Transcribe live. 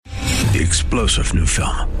The explosive new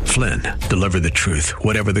film, Flynn, deliver the truth,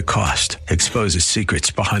 whatever the cost, exposes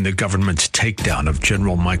secrets behind the government's takedown of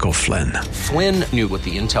General Michael Flynn. Flynn knew what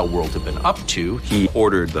the intel world had been up to. He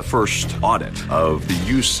ordered the first audit of the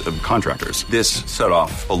use of contractors. This set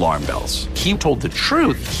off alarm bells. He told the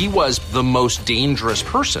truth. He was the most dangerous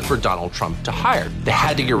person for Donald Trump to hire. They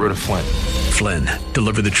had to get rid of Flynn. Flynn,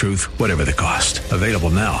 deliver the truth, whatever the cost. Available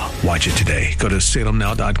now. Watch it today. Go to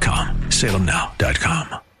salemnow.com.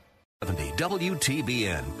 salemnow.com.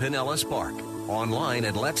 WTBN Pinellas Park. Online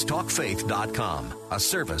at letstalkfaith.com, a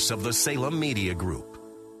service of the Salem Media Group.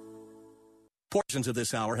 Portions of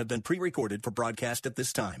this hour have been pre-recorded for broadcast at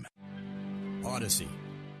this time. Odyssey.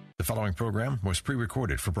 The following program was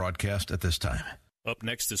pre-recorded for broadcast at this time. Up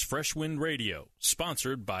next is Fresh Wind Radio,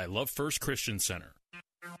 sponsored by Love First Christian Center.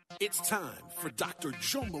 It's time for Dr.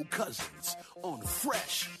 Jomo Cousins on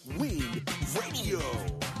Fresh Wind Radio.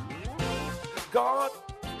 God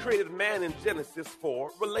created man in Genesis for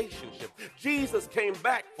relationship. Jesus came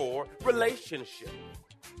back for relationship.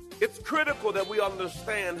 It's critical that we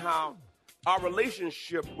understand how our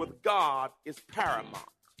relationship with God is paramount.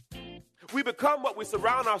 We become what we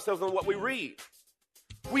surround ourselves and what we read.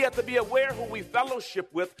 We have to be aware who we fellowship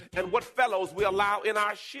with and what fellows we allow in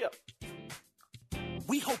our ship.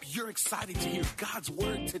 We hope you're excited to hear God's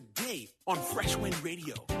word today on Fresh Wind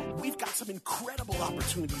Radio. We've got some incredible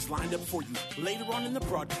opportunities lined up for you later on in the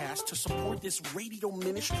broadcast to support this radio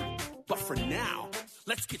ministry. But for now,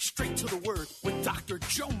 let's get straight to the word with Dr.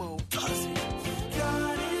 Jomo Cousins.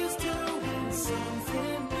 God is doing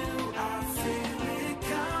something new. I feel it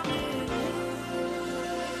coming.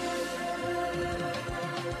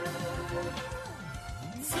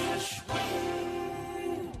 Fresh Wind.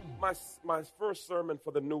 My first sermon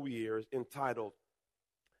for the new year is entitled,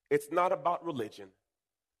 It's Not About Religion,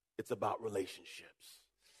 It's About Relationships.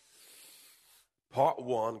 Part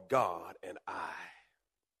 1, God and I.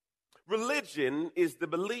 Religion is the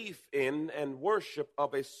belief in and worship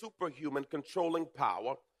of a superhuman controlling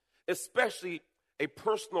power, especially a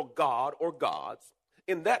personal God or gods.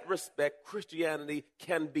 In that respect, Christianity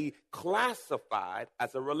can be classified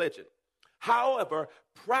as a religion. However,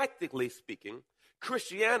 practically speaking,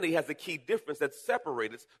 Christianity has a key difference that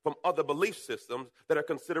separates it from other belief systems that are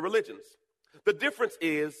considered religions. The difference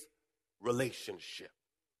is relationship.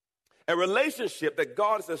 A relationship that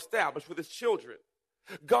God has established with his children.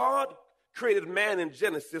 God created man in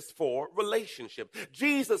Genesis for relationship.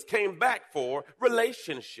 Jesus came back for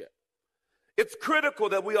relationship. It's critical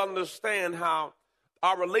that we understand how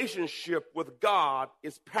our relationship with God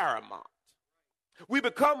is paramount. We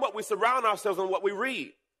become what we surround ourselves and what we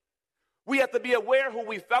read. We have to be aware who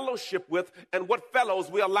we fellowship with and what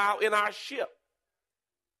fellows we allow in our ship.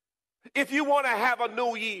 If you want to have a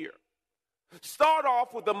new year, start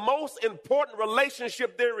off with the most important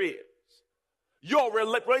relationship there is, your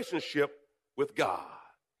relationship with God.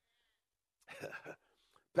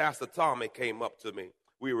 Pastor Tommy came up to me.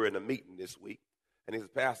 We were in a meeting this week, and he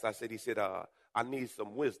said, Pastor, he said, I need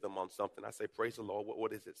some wisdom on something. I say, praise the Lord.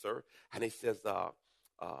 What is it, sir? And he says,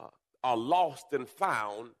 our lost and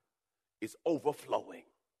found is overflowing.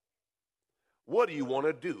 What do you want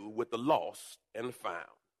to do with the lost and found?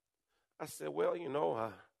 I said, well,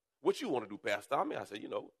 what you want to do, Pastor Tommy? I said,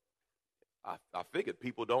 I figured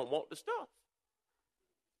people don't want the stuff.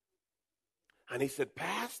 And he said,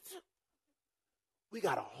 Pastor, we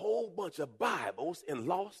got a whole bunch of Bibles in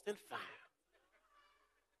lost and found.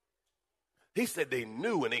 He said they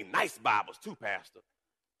new and they nice Bibles too, Pastor.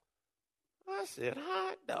 I said,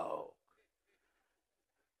 hot dog.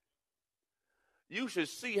 You should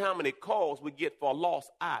see how many calls we get for a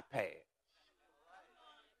lost iPad,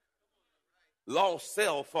 lost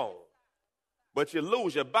cell phone, but you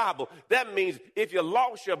lose your Bible. That means if you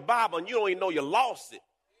lost your Bible and you don't even know you lost it,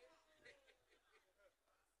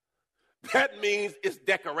 that means it's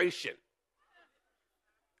decoration.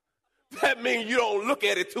 That means you don't look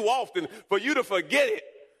at it too often for you to forget it.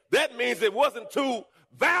 That means it wasn't too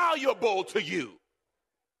valuable to you.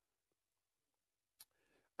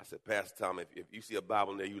 I said, Pastor Tom, if you see a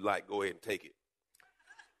Bible in there you like, go ahead and take it.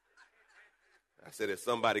 I said, if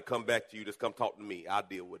somebody come back to you, just come talk to me. I'll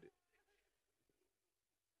deal with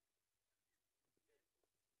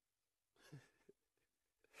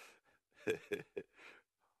it.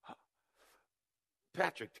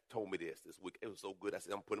 Patrick told me this week. It was so good. I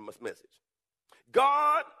said, I'm putting my message.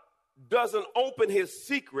 God doesn't open his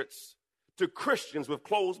secrets to Christians with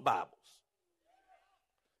closed Bibles.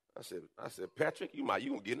 I said, Patrick, you gonna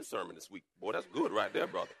get in the sermon this week. Boy, that's good right there,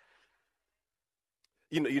 brother.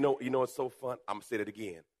 You know it's so fun. I'm gonna say that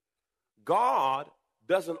again. God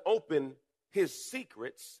doesn't open his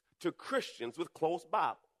secrets to Christians with closed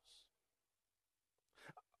Bibles.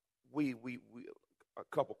 a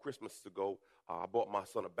couple Christmases ago, I bought my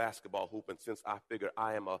son a basketball hoop, and since I figured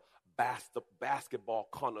I am a basketball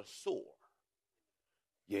connoisseur,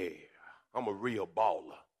 yeah, I'm a real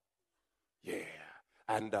baller, yeah,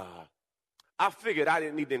 and I figured I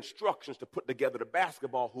didn't need the instructions to put together the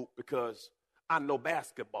basketball hoop because I know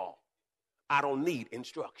basketball. I don't need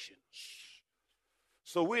instructions.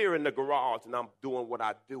 So we're in the garage, and I'm doing what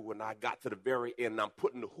I do, and I got to the very end, and I'm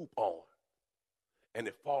putting the hoop on, and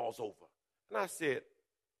it falls over. And I said,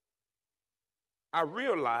 I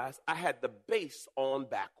realized I had the base on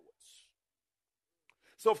backwards.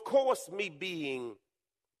 So, of course, me being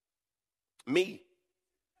me,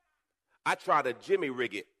 I try to jimmy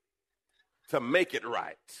rig it to make it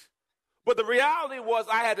right. But the reality was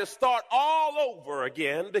I had to start all over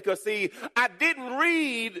again because, see, I didn't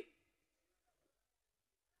read.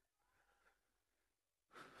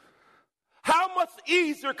 How much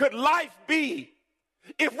easier could life be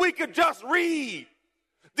if we could just read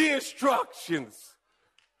the instructions?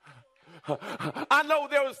 I know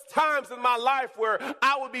there was times in my life where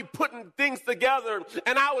I would be putting things together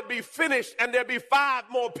and I would be finished and there'd be 5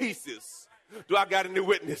 more pieces. Do I got any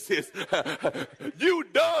witnesses? You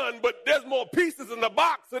done, but there's more pieces in the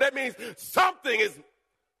box, so that means something is.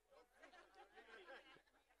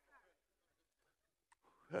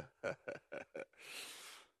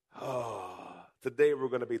 Today we're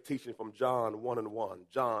going to be teaching from John 1:1.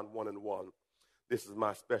 John 1:1. This is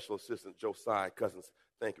my special assistant, Josiah Cousins.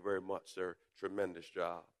 Thank you very much, sir. Tremendous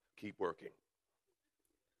job. Keep working.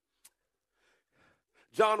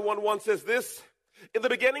 John 1:1 says this: in the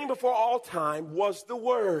beginning, before all time, was the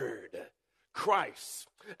Word, Christ.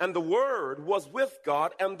 And the Word was with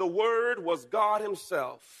God, and the Word was God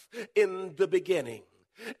himself in the beginning.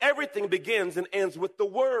 Everything begins and ends with the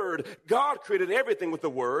Word. God created everything with the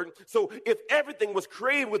Word. So if everything was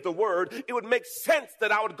created with the Word, it would make sense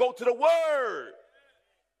that I would go to the Word.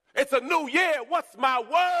 It's a new year. What's my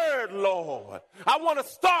word, Lord? I want to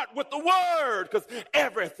start with the Word because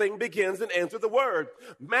everything begins and ends with the Word.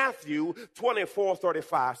 Matthew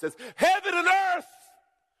 24:35 says, heaven and earth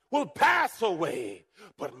will pass away,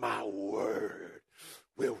 but my word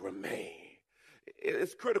will remain.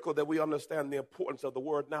 It's critical that we understand the importance of the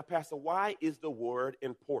Word. Now, Pastor, why is the Word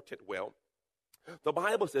important? Well, the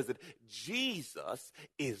Bible says that Jesus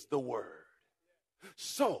is the Word.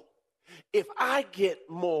 So, if I get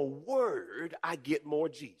more Word, I get more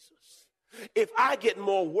Jesus. If I get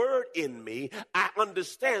more Word in me, I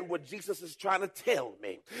understand what Jesus is trying to tell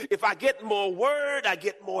me. If I get more Word, I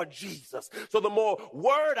get more Jesus. So the more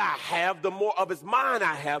Word I have, the more of his mind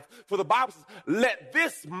I have. For the Bible says, let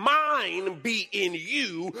this mind be in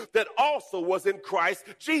you that also was in Christ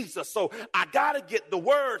Jesus. So I got to get the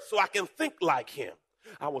Word so I can think like him.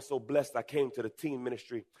 I was so blessed. I came to the teen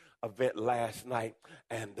ministry event last night,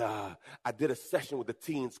 and I did a session with the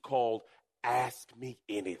teens called Ask Me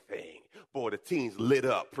Anything. Boy, the teens lit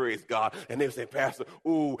up, praise God. And they were saying, Pastor,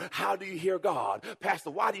 ooh, how do you hear God? Pastor,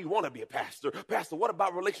 why do you want to be a pastor? Pastor, what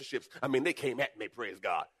about relationships? I mean, they came at me, praise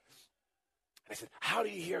God. And I said, how do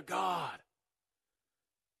you hear God?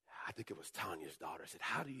 I think it was Tanya's daughter. I said,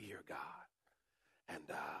 how do you hear God? And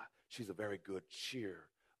she's a very good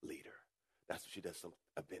cheerleader. That's what she does, some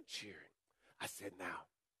event cheering. I said, now,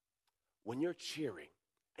 when you're cheering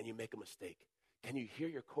and you make a mistake, can you hear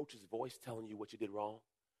your coach's voice telling you what you did wrong?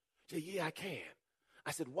 She said, yeah, I can.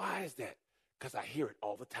 I said, why is that? Because I hear it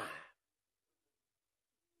all the time.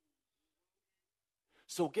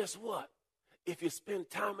 So guess what? If you spend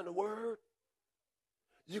time in the Word,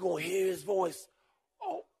 you're going to hear his voice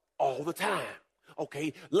all the time.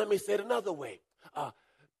 Okay, let me say it another way.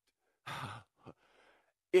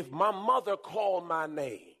 If my mother called my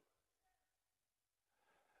name,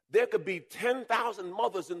 there could be 10,000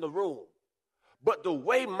 mothers in the room. But the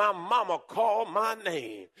way my mama called my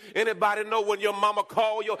name, anybody know when your mama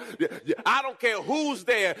call you? I don't care who's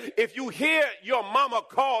there. If you hear your mama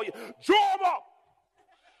call you, Jorma!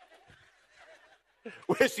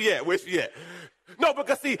 Where's she at? Where's she at? No,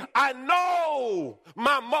 because see, I know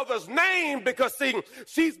my mother's name because see,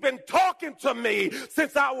 she's been talking to me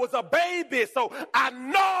since I was a baby. So I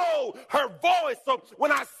know her voice. So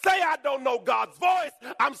when I say I don't know God's voice,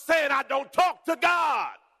 I'm saying I don't talk to God.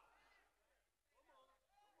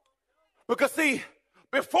 Because see,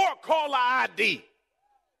 before caller ID,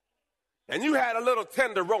 and you had a little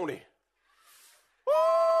tenderoni.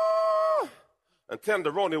 Ooh, and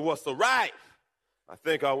tenderoni was so right. I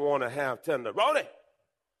think I want to have tenderoni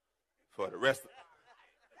for the rest.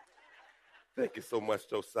 Thank you so much,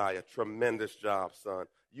 Josiah. Tremendous job, son.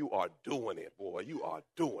 You are doing it, boy. You are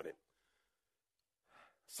doing it.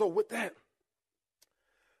 So with that,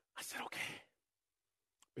 I said, okay.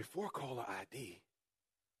 before caller ID,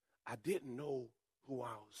 I didn't know who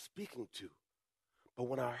I was speaking to. But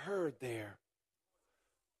when I heard their,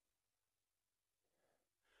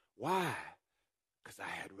 why? Because I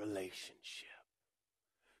had relationship.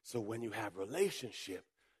 So when you have relationship,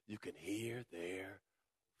 you can hear their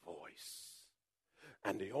voice.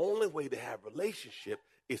 And the only way to have relationship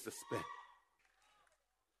is to spend.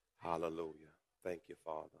 Hallelujah. Thank you,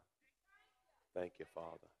 Father. Thank you,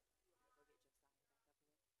 Father.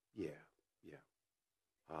 Yeah.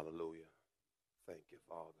 Hallelujah. Thank you,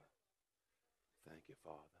 Father. Thank you,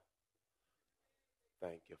 Father.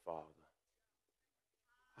 Thank you, Father.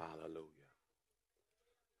 Hallelujah.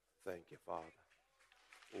 Thank you, Father.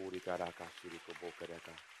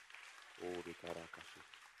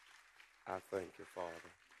 I thank you,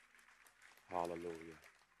 Father. Hallelujah.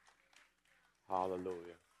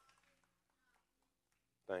 Hallelujah.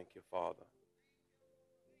 Thank you, Father.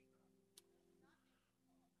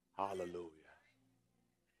 Hallelujah.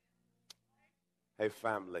 Hey,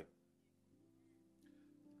 family.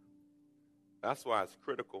 That's why it's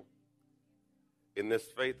critical in this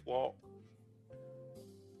faith walk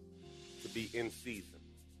to be in season.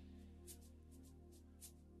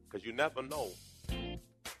 Because you never know.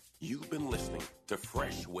 You've been listening to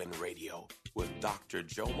Fresh Wind Radio with Dr.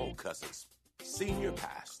 Jomo Cousins, Senior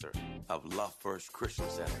Pastor of Love First Christian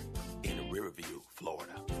Center in Riverview,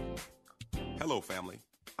 Florida. Hello, family.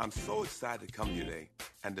 I'm so excited to come here today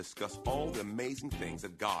and discuss all the amazing things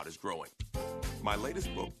that God is growing. My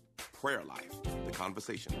latest book, Prayer Life, The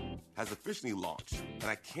Conversation, has officially launched, and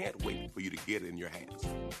I can't wait for you to get it in your hands.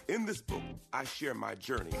 In this book, I share my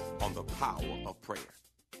journey on the power of prayer.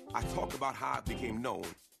 I talk about how I became known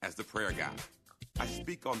as the prayer guy. I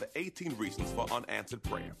speak on the 18 reasons for unanswered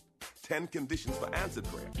prayer, 10 conditions for answered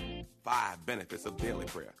prayer, 5 benefits of daily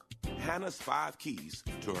prayer, Hannah's 5 keys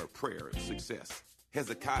to her prayer success,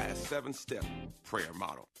 Hezekiah's 7-step prayer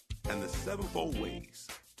model, and the 7-fold ways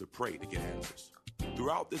to pray to get answers.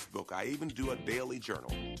 Throughout this book, I even do a daily journal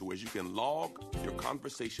to where you can log your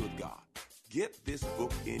conversation with God. Get this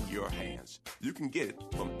book in your hands. You can get it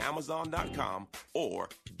from Amazon.com or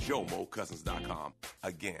JomoCousins.com.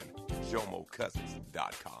 Again,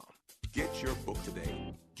 JomoCousins.com. Get your book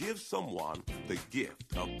today. Give someone the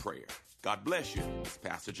gift of prayer. God bless you. It's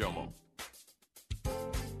Pastor Jomo.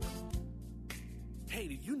 Hey,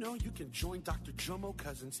 did you know you can join Dr. Jomo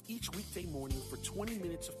Cousins each weekday morning for 20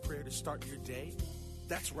 minutes of prayer to start your day?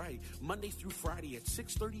 That's right. Monday through Friday at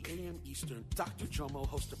 6:30 a.m. Eastern, Dr. Jomo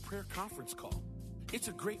hosts a prayer conference call. It's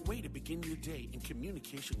a great way to begin your day in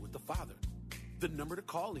communication with the Father. The number to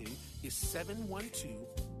call in is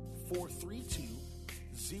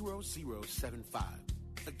 712-432-0075.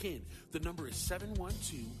 Again, the number is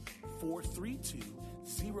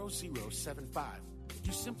 712-432-0075.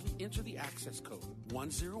 You simply enter the access code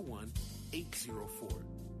 101804.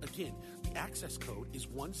 Again, the access code is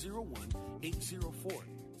 101804.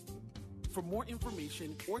 For more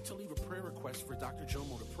information or to leave a prayer request for Dr.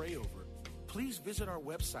 Jomo to pray over, please visit our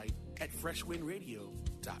website at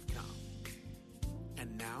freshwindradio.com.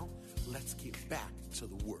 And now, let's get back to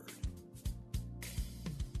the Word.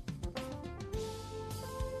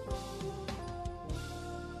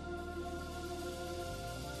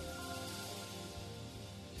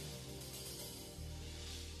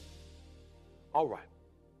 All right.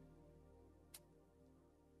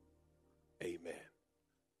 Amen.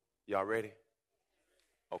 Y'all ready?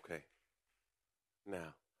 Okay.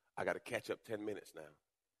 Now, I got to catch up 10 minutes now.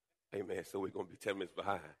 Amen. So we're going to be 10 minutes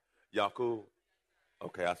behind. Y'all cool?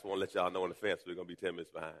 Okay, I just want to let y'all know in advance we're going to be 10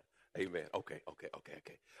 minutes behind. Amen. Okay.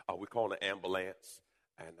 We're calling an ambulance,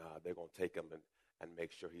 and they're going to take him and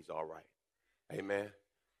make sure he's all right. Amen.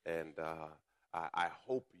 And I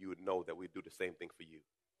hope you would know that we do the same thing for you.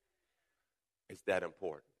 It's that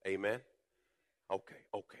important. Amen? Okay.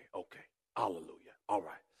 Hallelujah. All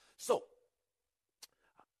right. So,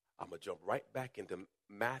 I'm going to jump right back into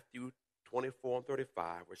Matthew 24 and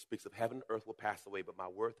 35, where it speaks of heaven and earth will pass away, but my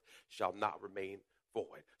word shall not remain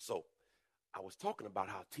void. So, I was talking about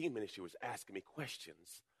how Teen Ministry was asking me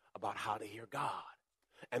questions about how to hear God.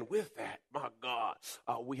 And with that, my God,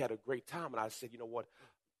 we had a great time. And I said, you know what?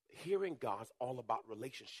 Hearing God's all about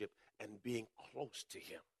relationship and being close to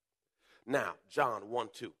him. Now, John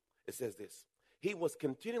 1:2, it says this. He was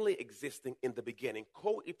continually existing in the beginning,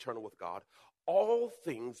 co-eternal with God. all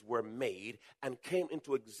things were made and came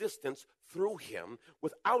into existence through him.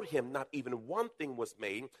 Without him, not even one thing was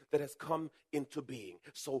made that has come into being.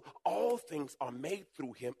 So all things are made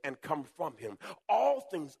through him and come from him. All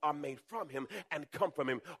things are made from him and come from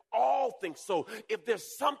him. All things. So if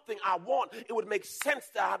there's something I want, it would make sense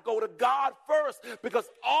that I go to God first, because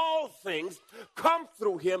all things come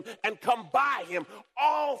through him and come by him.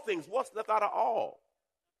 All things. What's left out of all?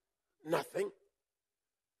 Nothing.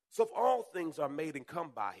 So if all things are made and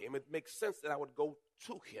come by him, it makes sense that I would go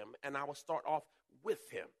to him and I would start off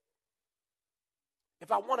with him.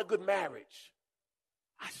 If I want a good marriage,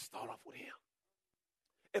 I should start off with him.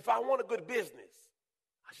 If I want a good business,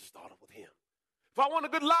 I should start off with him. If I want a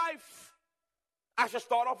good life, I should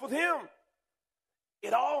start off with him.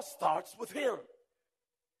 It all starts with him.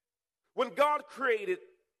 When God created,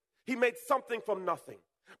 he made something from nothing.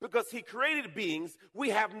 Because he created beings, we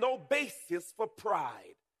have no basis for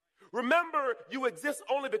pride. Remember, you exist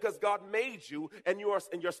only because God made you, and your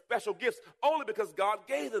special gifts only because God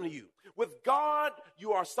gave them to you. With God,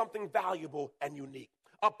 you are something valuable and unique.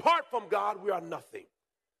 Apart from God, we are nothing.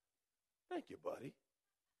 Thank you, buddy.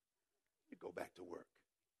 You go back to work.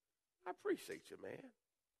 I appreciate you, man.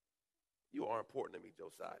 You are important to me,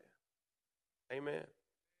 Josiah. Amen.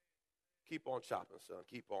 Keep on chopping, son.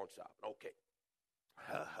 Keep on chopping. Okay.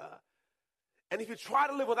 And if you try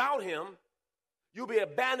to live without him, you'll be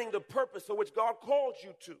abandoning the purpose for which God called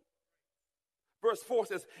you to. Verse 4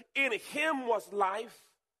 says, in him was life,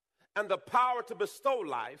 and the power to bestow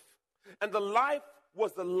life, and the life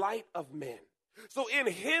was the light of men. So in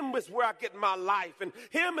him is where I get my life, and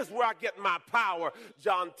him is where I get my power.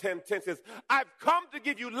 John 10:10 says, I've come to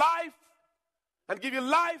give you life, and give you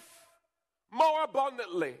life more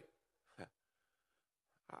abundantly.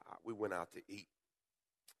 We went out to eat,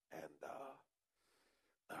 and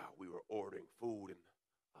we were ordering food, and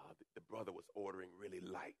the brother was ordering really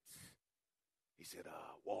light. He said,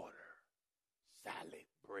 water, salad,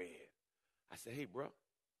 bread. I said, hey, bro,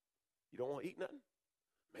 you don't want to eat nothing?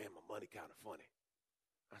 Man, my money kind of funny.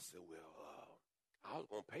 I said, well, I was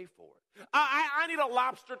going to pay for it. I need a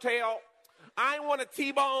lobster tail. I want a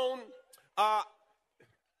T-bone.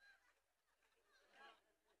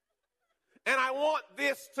 And I want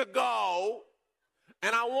this to go.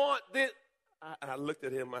 And I want this. And I looked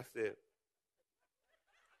at him, I said,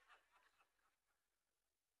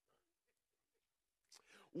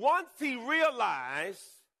 once he realized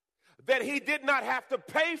that he did not have to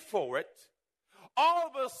pay for it, all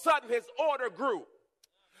of a sudden his order grew.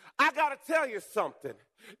 I got to tell you something.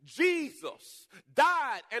 Jesus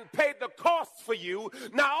died and paid the cost for you.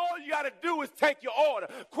 Now all you got to do is take your order.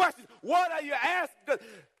 Question, what are you asking?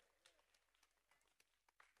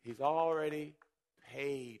 He's already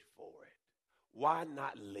paid for it. Why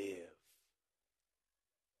not live?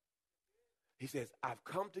 He says, I've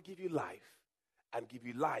come to give you life and give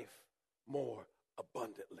you life more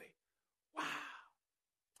abundantly. Wow.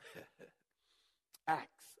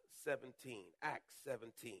 Acts 17,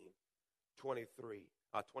 27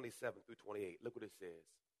 through 28. Look what it says.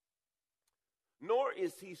 Nor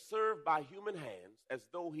is he served by human hands as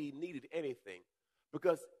though he needed anything,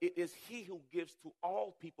 because it is he who gives to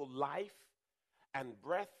all people life and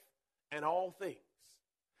breath and all things.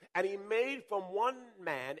 And he made from one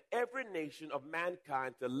man every nation of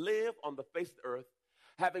mankind to live on the face of the earth,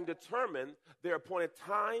 having determined their appointed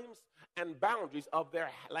times and boundaries of their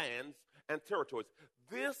lands and territories.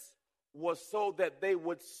 This was so that they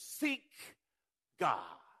would seek God.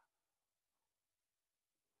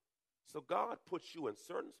 So God puts you in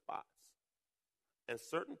certain spots and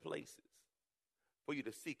certain places for you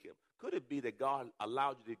to seek him. Could it be that God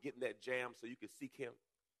allowed you to get in that jam so you could seek him?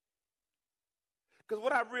 Because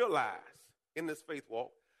what I realize in this faith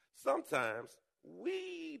walk, sometimes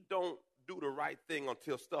we don't do the right thing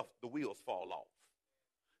until the wheels fall off.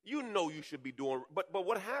 You know you should be doing, but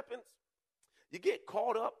what happens? You get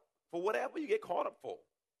caught up for whatever you get caught up for.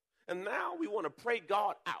 And now we want to pray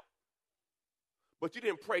God out. But you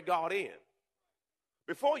didn't pray God in.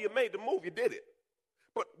 Before you made the move, you did it.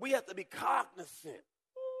 But we have to be cognizant,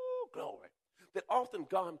 glory, that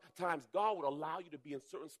oftentimes God would allow you to be in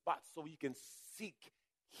certain spots so you can seek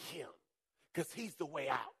him, because he's the way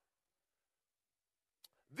out.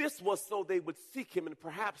 This was so they would seek him, and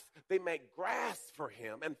perhaps they might grasp for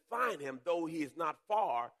him and find him, though he is not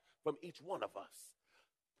far from each one of us.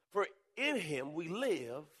 For in him we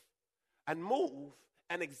live and move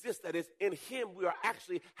and exist. That is, in him we are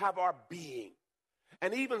actually have our being.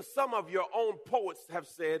 And even some of your own poets have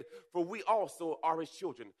said, for we also are his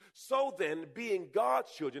children. So then, being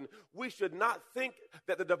God's children, we should not think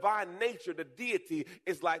that the divine nature, the deity,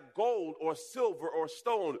 is like gold or silver or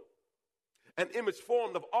stone, an image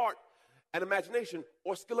formed of art and imagination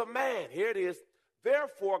or skill of man. Here it is.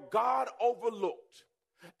 Therefore, God overlooked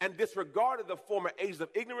and disregarded the former ages of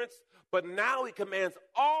ignorance, but now he commands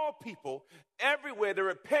all people everywhere to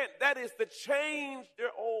repent. That is, to change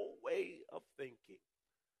their old way of thinking,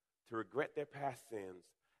 to regret their past sins,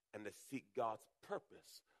 and to seek God's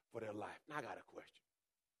purpose for their life. Now, I got a question.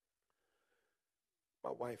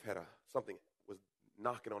 My wife had something was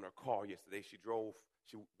knocking on her car yesterday.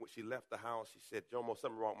 When she left the house, she said, Jomo,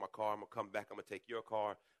 something wrong with my car. I'm going to come back. I'm going to take your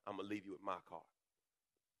car. I'm going to leave you with my car.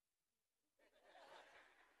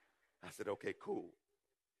 I said, okay, cool.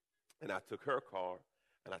 And I took her car,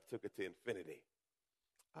 and I took it to Infinity.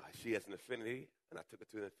 She has an Infinity, and I took it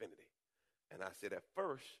to an Infinity. And I said, at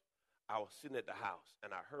first, I was sitting at the house,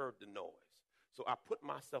 and I heard the noise. So I put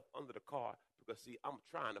myself under the car because, see, I'm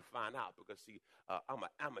trying to find out because, see, I'm an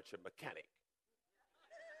amateur mechanic.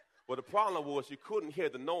 Well, the problem was you couldn't hear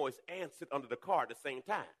the noise and sit under the car at the same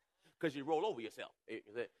time because you roll over yourself.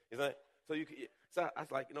 So I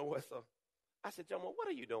was like, you know what? So I said, Jomo, what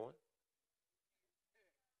are you doing?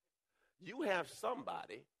 You have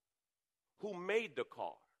somebody who made the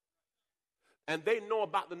car, and they know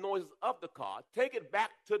about the noises of the car. Take it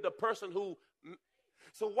back to the person who.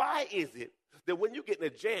 So why is it that when you get in a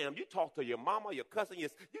jam, you talk to your mama, your cousin, you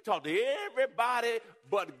talk to everybody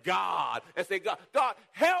but God and say, God,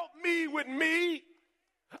 help me with me.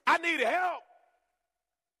 I need help.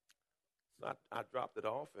 So I dropped it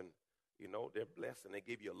off, and, they're blessed, and they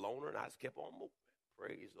give you a loaner, and I just kept on moving.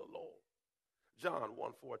 Praise the Lord. John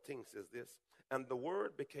 1:14 says this, and the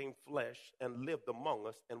Word became flesh and lived among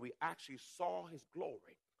us, and we actually saw his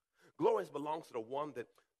glory. Glory belongs to the one that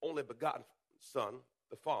only begotten Son,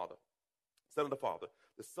 the Father, Son of the Father,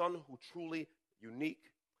 the Son who truly unique,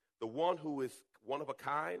 the one who is one of a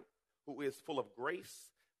kind, who is full of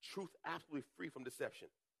grace, truth absolutely free from deception.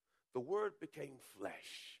 The Word became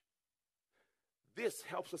flesh. This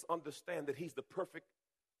helps us understand that he's the perfect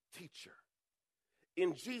teacher.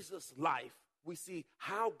 In Jesus' life, we see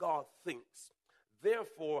how God thinks,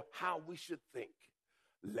 therefore how we should think.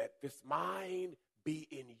 Let this mind be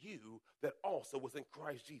in you that also was in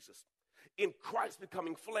Christ Jesus. In Christ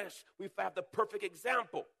becoming flesh, we have the perfect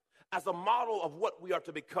example. As a model of what we are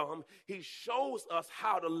to become, he shows us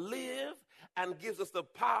how to live and gives us the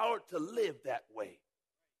power to live that way.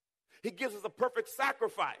 He gives us a perfect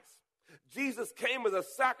sacrifice. Jesus came as a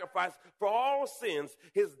sacrifice for all sins.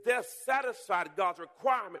 His death satisfied God's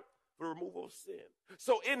requirement for the removal of sin.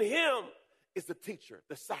 So in him is the teacher,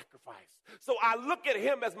 the sacrifice. So I look at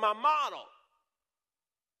him as my model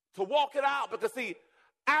to walk it out because, see,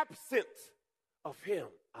 absent of him,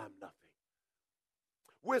 I'm nothing.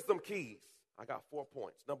 Wisdom keys. I got 4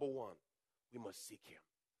 points. Number 1, we must seek him.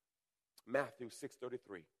 Matthew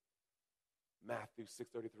 6:33. Matthew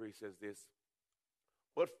 6:33 says this.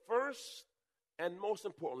 But first and most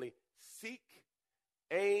importantly, seek,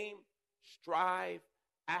 aim, strive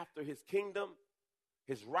after his kingdom,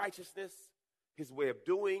 his righteousness, his way of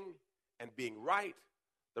doing and being right,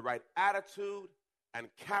 the right attitude and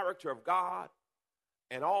character of God,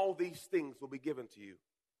 and all these things will be given to you.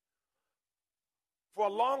 For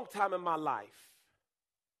a long time in my life,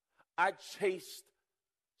 I chased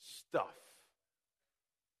stuff.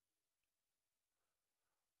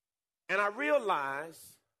 And I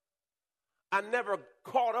realized I never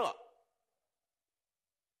caught up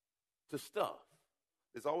to stuff.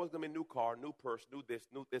 There's always going to be a new car, new purse, new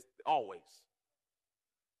this, always.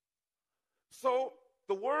 So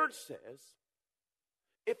the word says,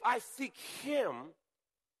 if I seek him,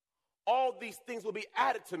 all these things will be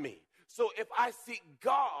added to me. So if I seek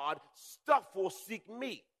God, stuff will seek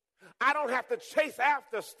me. I don't have to chase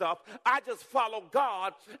after stuff. I just follow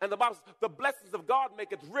God. And the Bible says, the blessings of God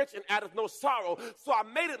make it rich and addeth no sorrow. So I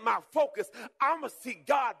made it my focus. I'm going to seek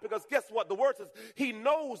God because guess what? The word says he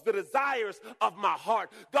knows the desires of my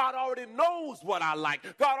heart. God already knows what I like.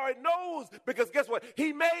 God already knows because guess what?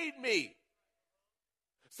 He made me.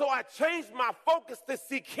 So I changed my focus to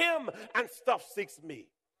seek him and stuff seeks me.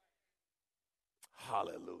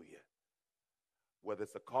 Hallelujah. Whether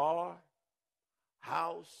it's a car,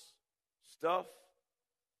 house, stuff,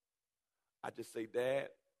 I just say, Dad,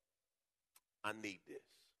 I need this.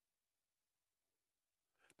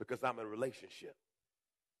 Because I'm in a relationship.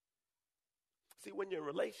 See, when you're in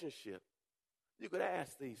a relationship, you could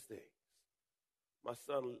ask these things. My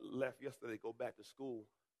son left yesterday to go back to school,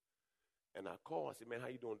 and I called. I said, man, how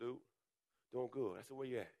you doing, dude? Doing good. I said, where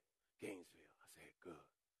you at? Gainesville. I said, good.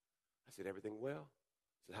 I said, everything well?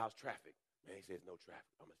 I said, how's traffic? Man, he says, no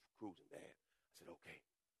traffic. I'm just cruising, Dad. I said, okay.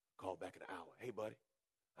 Call back in an hour. Hey, buddy,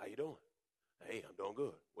 how you doing? Hey, I'm doing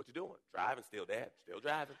good. What you doing? Driving still, Dad. Still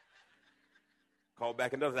driving. called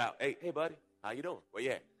back another hour. Hey, buddy, how you doing? Where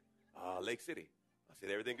you at? Lake City. I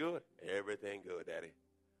said, everything good? Everything good, Daddy.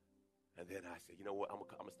 And then I said, you know what? I'm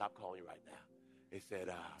going to stop calling you right now. He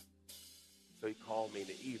said, so he called me in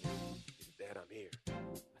the evening. He said, Dad, I'm here. I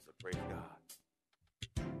said, praise God.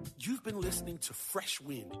 You've been listening to Fresh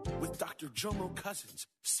Wind with Dr. Jomo Cousins,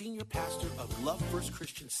 Senior Pastor of Love First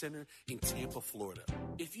Christian Center in Tampa, Florida.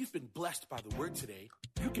 If you've been blessed by the word today,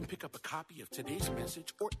 you can pick up a copy of today's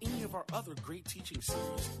message or any of our other great teaching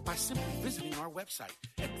series by simply visiting our website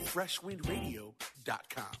at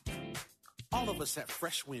freshwindradio.com. All of us at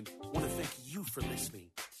Fresh Wind want to thank you for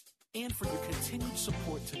listening and for your continued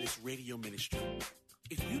support to this radio ministry.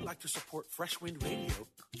 If you'd like to support Fresh Wind Radio,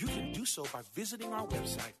 you can do so by visiting our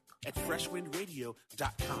website at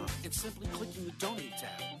freshwindradio.com and simply clicking the Donate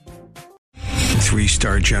tab.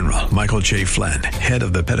 3-star General Michael J. Flynn, head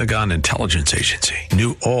of the Pentagon Intelligence Agency,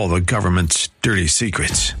 knew all the government's dirty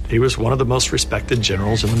secrets. He was one of the most respected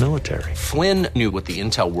generals in the military. Flynn knew what the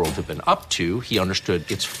intel world had been up to. He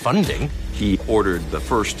understood its funding. He ordered the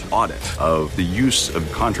first audit of the use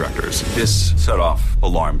of contractors. This set off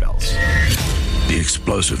alarm bells. The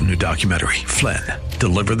explosive new documentary, Flynn,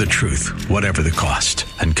 Deliver the Truth, Whatever the Cost,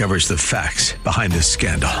 uncovers the facts behind this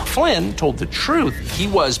scandal. Flynn told the truth. He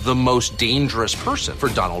was the most dangerous person for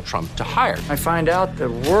Donald Trump to hire. I find out the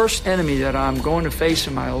worst enemy that I'm going to face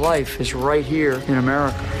in my life is right here in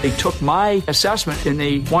America. They took my assessment and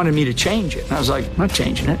they wanted me to change it. And I was like, I'm not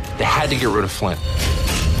changing it. They had to get rid of Flynn.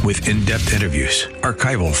 With in-depth interviews,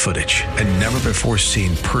 archival footage, and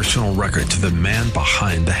never-before-seen personal records of the man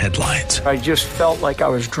behind the headlines. I just felt like I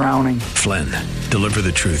was drowning. Flynn, Deliver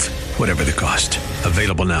the Truth, Whatever the Cost.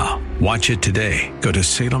 Available now. Watch it today. Go to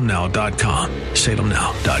salemnow.com.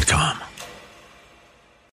 salemnow.com.